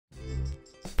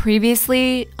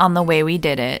Previously on The Way We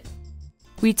Did It,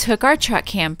 we took our truck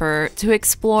camper to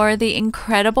explore the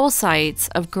incredible sights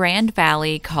of Grand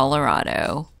Valley,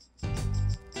 Colorado.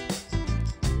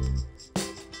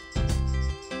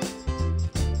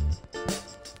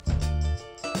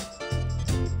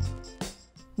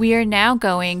 We are now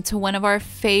going to one of our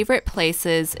favorite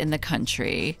places in the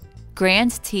country,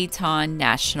 Grand Teton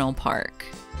National Park.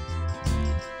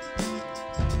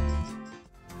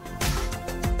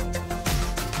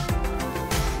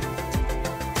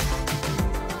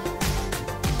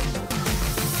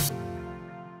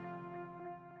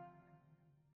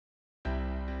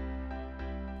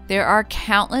 There are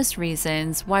countless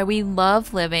reasons why we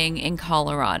love living in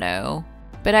Colorado,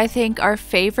 but I think our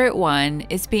favorite one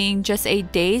is being just a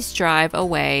day's drive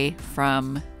away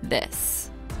from this.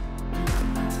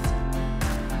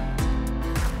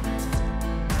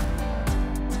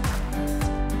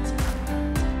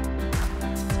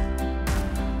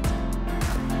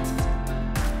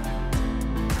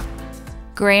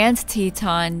 Grand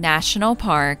Teton National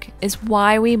Park is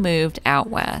why we moved out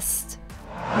west.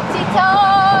 Tetons!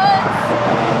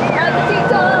 We're at the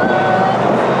Tetons!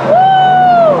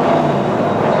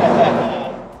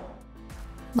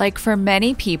 Woo! Like for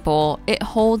many people, it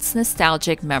holds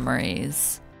nostalgic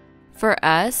memories. For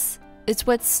us, it's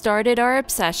what started our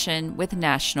obsession with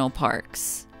national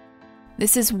parks.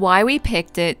 This is why we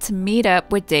picked it to meet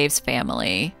up with Dave's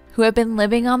family, who have been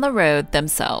living on the road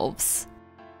themselves.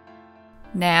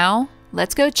 Now,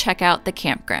 let's go check out the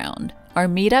campground, our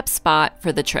meetup spot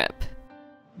for the trip.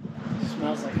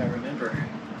 Smells like I remember.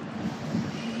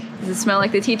 Does it smell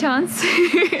like the Tetons?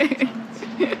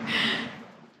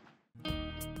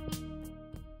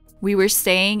 We were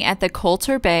staying at the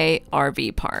Colter Bay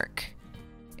RV Park.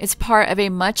 It's part of a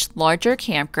much larger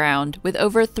campground with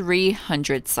over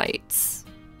 300 sites.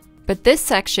 But this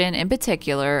section in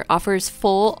particular offers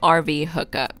full RV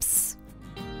hookups.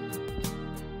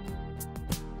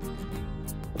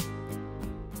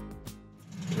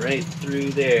 Right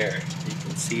through there, you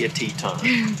can see a Teton.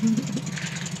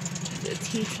 The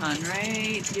Teton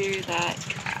right through that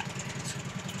gap.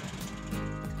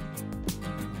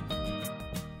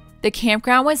 The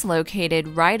campground was located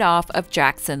right off of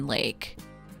Jackson Lake,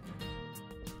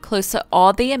 close to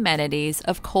all the amenities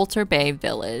of Colter Bay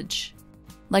Village,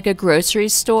 like a grocery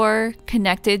store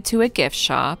connected to a gift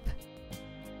shop,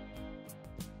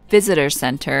 visitor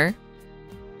center,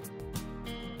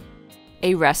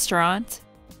 a restaurant,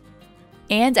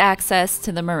 and access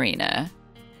to the marina,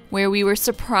 where we were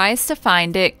surprised to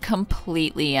find it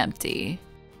completely empty.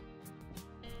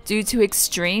 Due to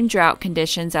extreme drought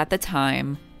conditions at the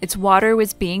time, its water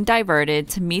was being diverted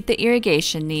to meet the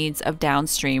irrigation needs of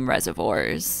downstream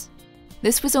reservoirs.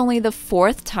 This was only the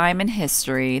fourth time in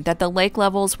history that the lake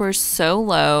levels were so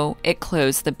low it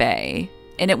closed the bay,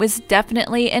 and it was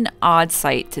definitely an odd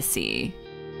sight to see.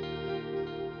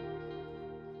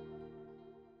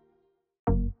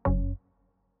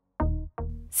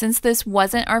 Since this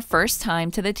wasn't our first time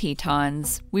to the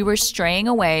Tetons, we were straying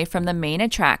away from the main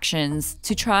attractions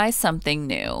to try something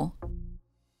new.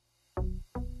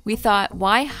 We thought,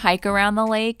 why hike around the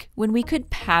lake when we could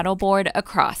paddleboard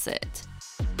across it?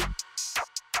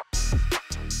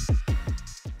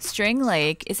 String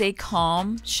Lake is a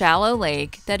calm, shallow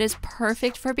lake that is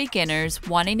perfect for beginners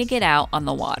wanting to get out on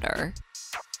the water.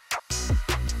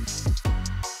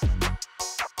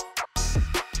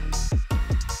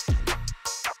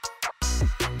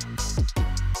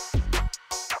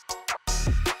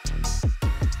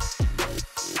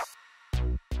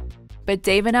 But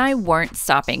Dave and I weren't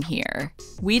stopping here.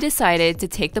 We decided to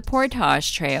take the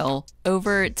portage trail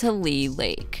over to Leigh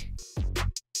Lake.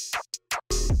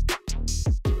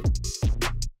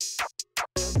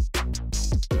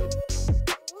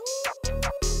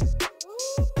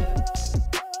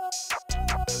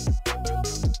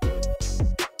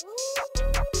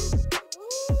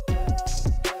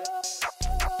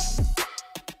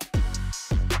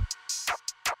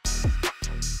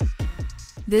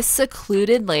 This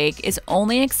secluded lake is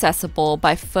only accessible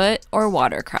by foot or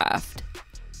watercraft.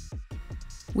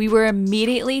 We were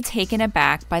immediately taken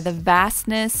aback by the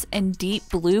vastness and deep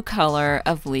blue color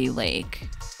of Leigh Lake.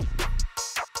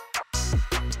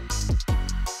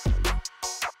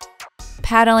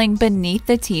 Paddling beneath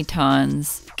the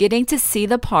Tetons, getting to see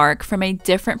the park from a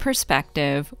different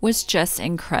perspective was just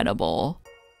incredible.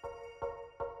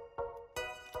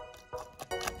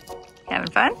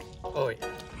 Having fun? Oh yeah.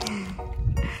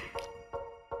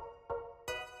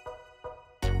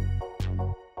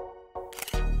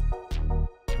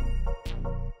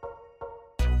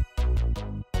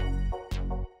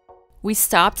 We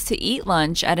stopped to eat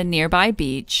lunch at a nearby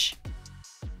beach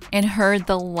and heard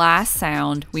the last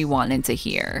sound we wanted to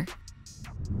hear.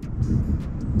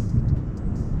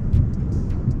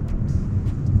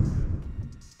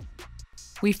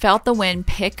 We felt the wind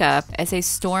pick up as a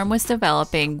storm was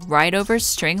developing right over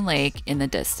String Lake in the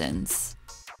distance.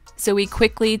 So we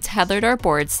quickly tethered our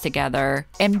boards together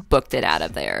and booked it out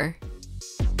of there.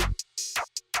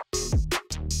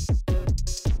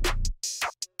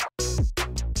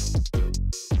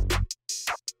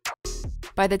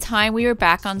 By the time we were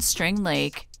back on String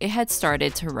Lake, it had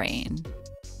started to rain.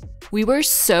 We were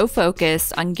so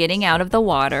focused on getting out of the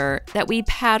water that we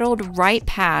paddled right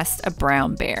past a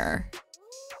brown bear.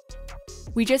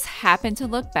 We just happened to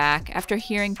look back after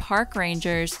hearing park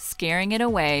rangers scaring it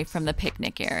away from the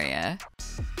picnic area.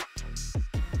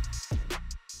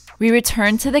 We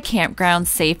returned to the campground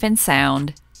safe and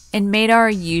sound and made our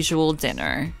usual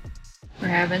dinner. We're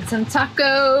having some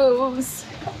tacos.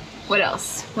 What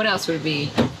else? What else would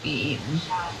we be eating?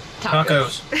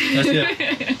 Tacos. That's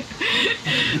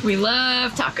it. We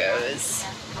love tacos.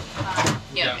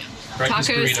 Yeah. Breakfast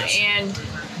Tacos burritos.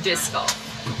 and disc golf.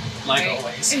 Like right?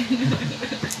 always.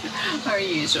 Our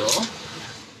usual.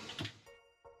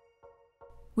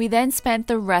 We then spent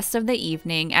the rest of the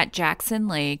evening at Jackson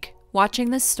Lake,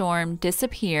 watching the storm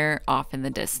disappear off in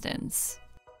the distance.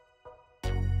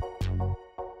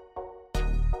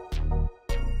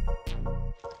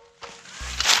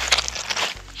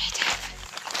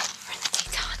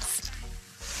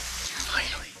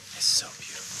 It's so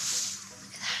beautiful.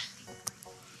 Look at that.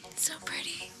 It's so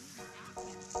pretty.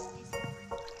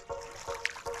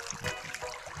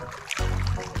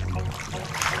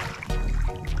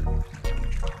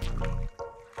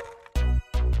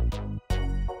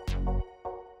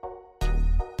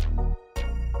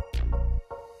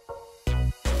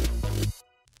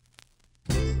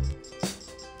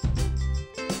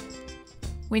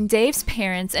 When Dave's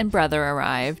parents and brother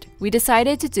arrived, we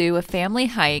decided to do a family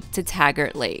hike to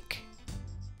Taggart Lake.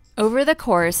 Over the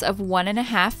course of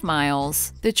 1.5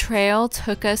 miles, the trail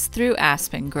took us through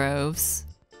aspen groves,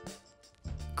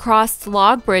 crossed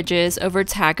log bridges over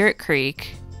Taggart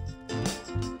Creek,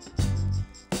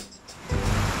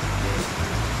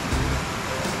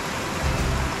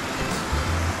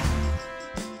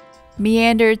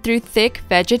 meandered through thick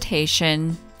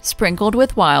vegetation sprinkled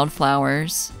with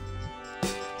wildflowers,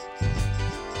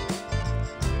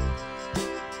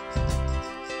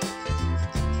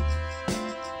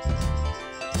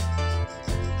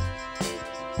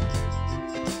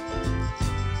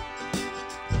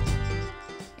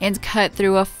 and cut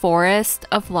through a forest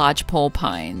of lodgepole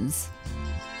pines.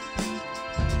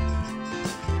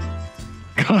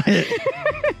 Go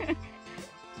ahead.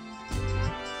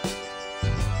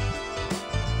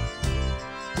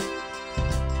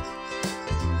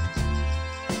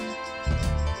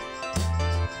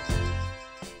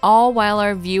 All while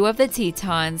our view of the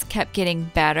Tetons kept getting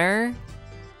better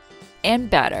and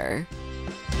better.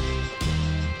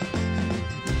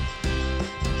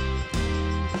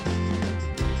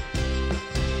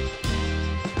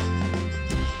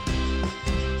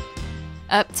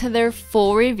 Up to their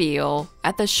full reveal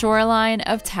at the shoreline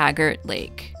of Taggart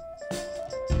Lake.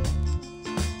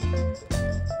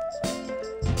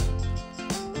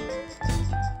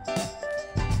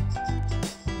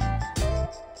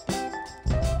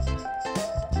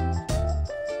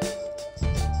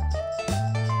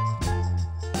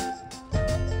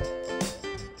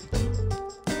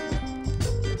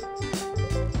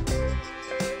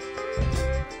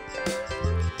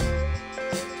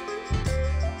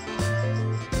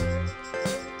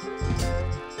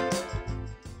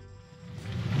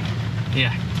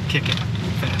 Yeah, kick it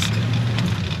fast.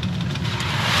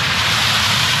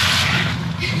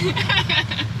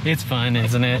 It's fun,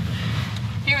 isn't it?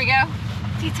 Here we go.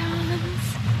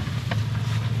 Tetons.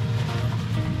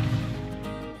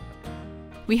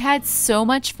 We had so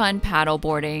much fun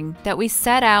paddleboarding that we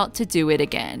set out to do it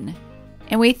again.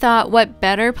 And we thought, what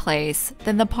better place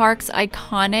than the park's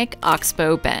iconic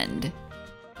Oxbow Bend?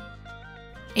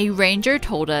 A ranger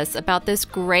told us about this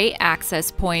great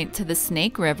access point to the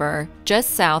Snake River just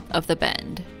south of the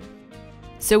bend.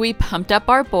 So we pumped up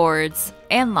our boards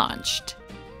and launched.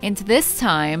 And this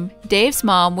time, Dave's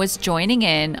mom was joining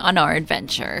in on our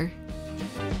adventure.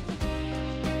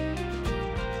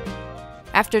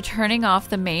 After turning off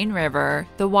the main river,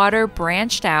 the water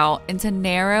branched out into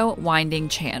narrow, winding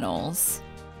channels.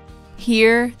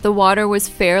 Here, the water was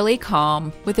fairly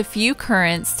calm, with a few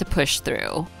currents to push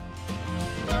through.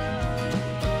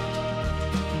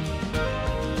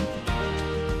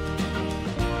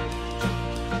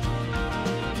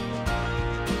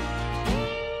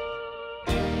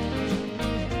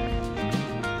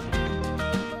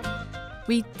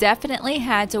 We definitely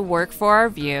had to work for our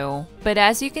view, but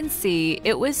as you can see,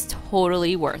 it was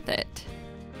totally worth it.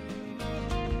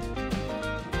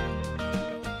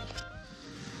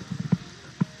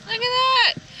 Look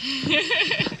at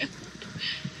that!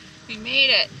 We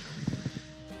made it.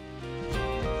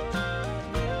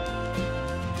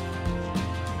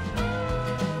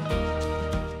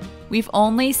 We've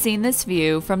only seen this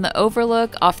view from the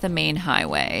overlook off the main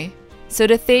highway. So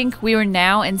to think we were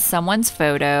now in someone's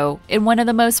photo in one of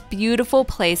the most beautiful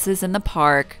places in the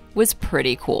park was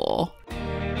pretty cool.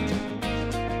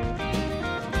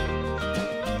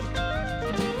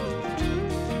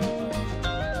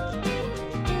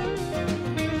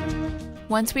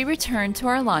 Once we returned to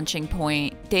our launching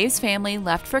point, Dave's family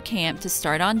left for camp to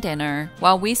start on dinner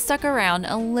while we stuck around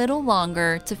a little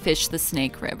longer to fish the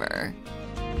Snake River.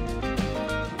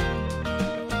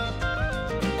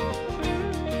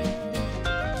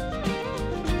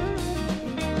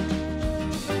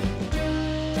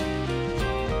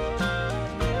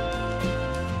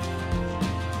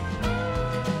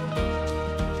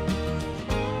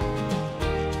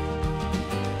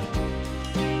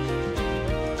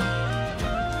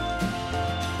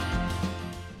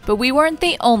 But we weren't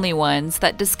the only ones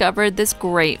that discovered this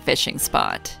great fishing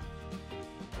spot.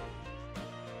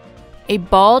 A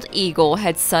bald eagle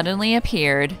had suddenly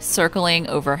appeared, circling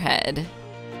overhead.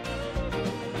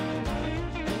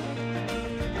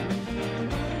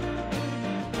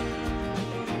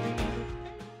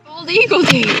 Bald eagle,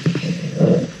 Dave!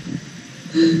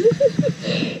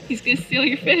 He's gonna steal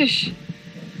your fish.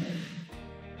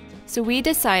 So we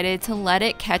decided to let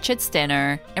it catch its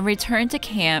dinner and return to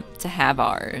camp to have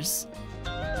ours.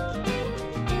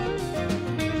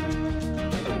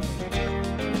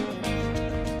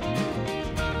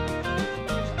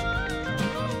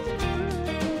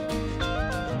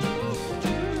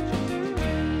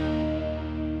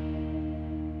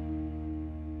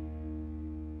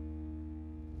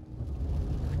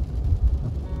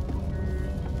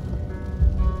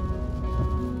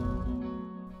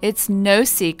 It's no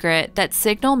secret that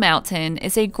Signal Mountain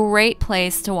is a great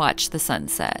place to watch the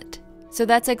sunset. So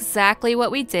that's exactly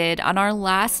what we did on our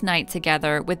last night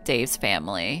together with Dave's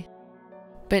family.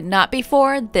 But not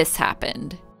before this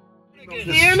happened.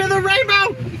 The end of the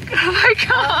rainbow! Oh my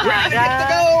god!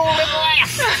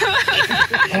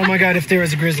 Oh my god, if there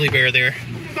was a grizzly bear there.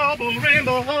 Double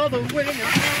rainbow all the way.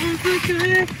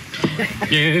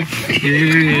 Yeah.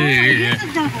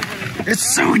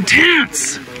 It's so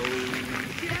intense!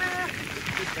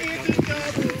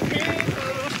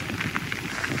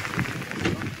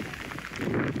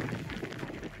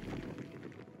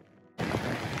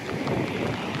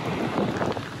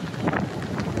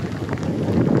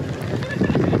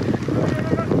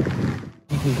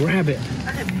 You can grab it.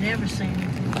 I have never seen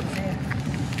anything like that.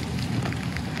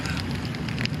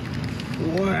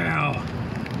 Wow.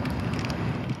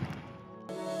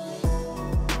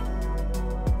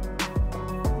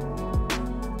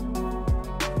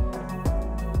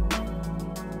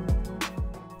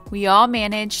 We all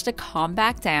managed to calm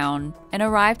back down and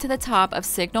arrive to the top of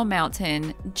Signal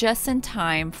Mountain just in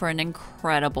time for an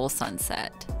incredible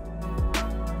sunset.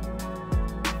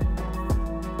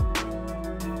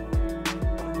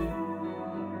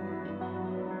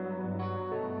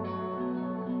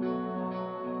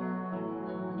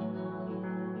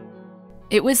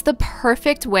 It was the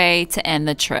perfect way to end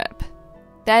the trip.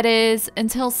 That is,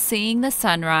 until seeing the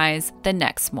sunrise the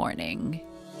next morning.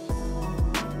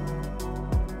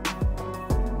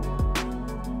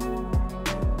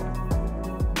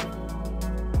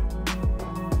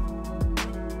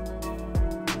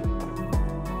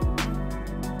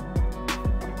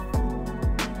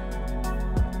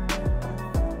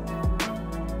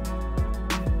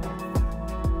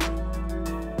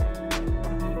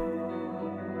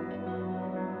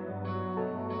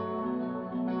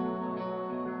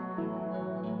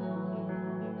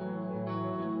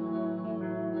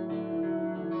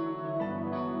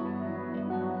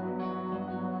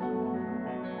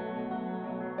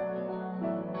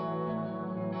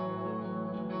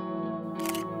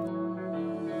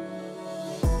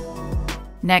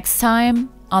 Next time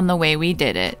on The Way We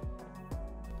Did It,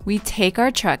 we take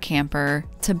our truck camper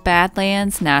to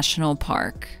Badlands National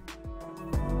Park.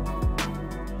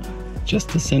 Just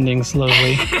descending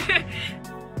slowly.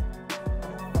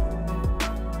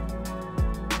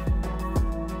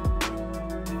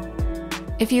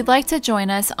 If you'd like to join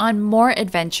us on more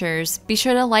adventures, be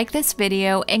sure to like this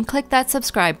video and click that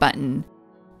subscribe button.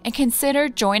 And consider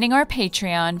joining our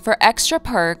Patreon for extra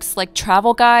perks like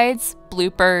travel guides,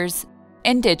 bloopers,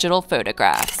 and digital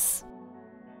photographs.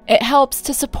 It helps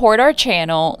to support our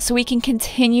channel so we can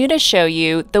continue to show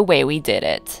you the way we did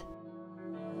it.